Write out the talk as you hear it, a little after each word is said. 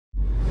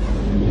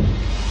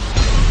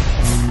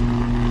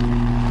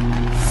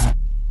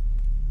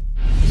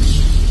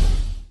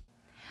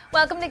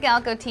Welcome to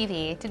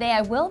GalcoTV. Today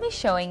I will be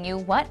showing you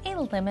what a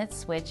limit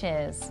switch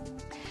is.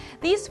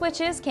 These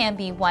switches can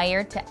be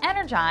wired to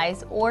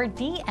energize or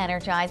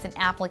de-energize an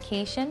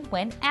application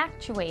when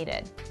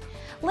actuated.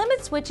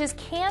 Limit switches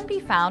can be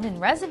found in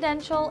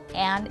residential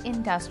and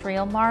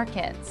industrial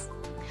markets.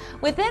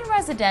 Within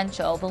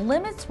residential, the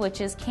limit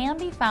switches can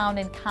be found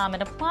in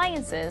common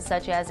appliances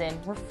such as in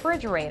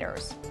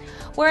refrigerators,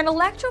 where an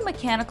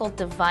electromechanical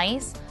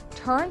device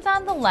turns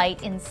on the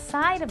light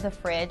inside of the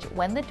fridge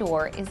when the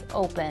door is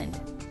opened.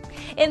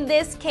 In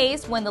this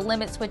case, when the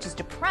limit switch is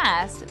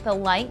depressed, the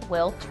light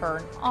will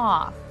turn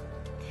off.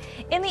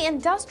 In the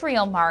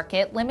industrial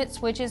market, limit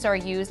switches are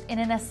used in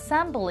an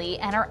assembly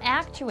and are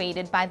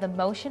actuated by the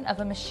motion of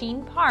a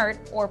machine part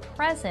or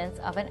presence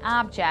of an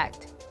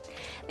object.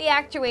 The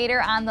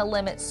actuator on the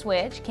limit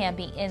switch can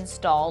be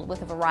installed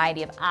with a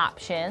variety of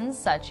options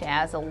such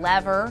as a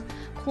lever,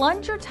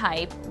 plunger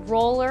type,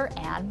 roller,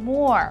 and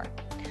more.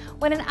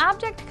 When an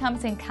object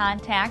comes in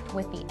contact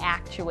with the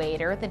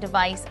actuator, the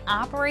device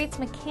operates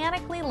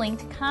mechanically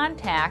linked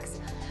contacts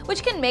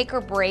which can make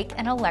or break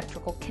an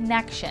electrical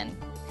connection.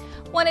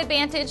 One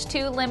advantage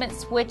to limit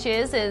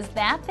switches is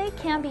that they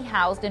can be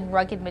housed in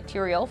rugged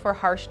material for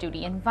harsh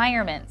duty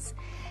environments.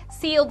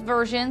 Sealed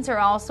versions are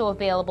also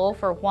available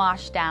for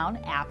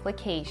washdown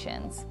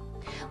applications.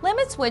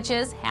 Limit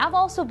switches have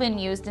also been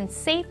used in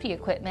safety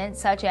equipment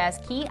such as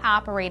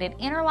key-operated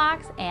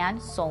interlocks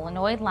and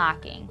solenoid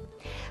locking.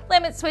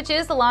 Limit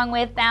switches, along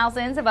with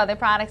thousands of other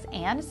products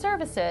and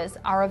services,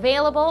 are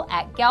available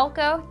at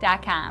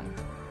Galco.com.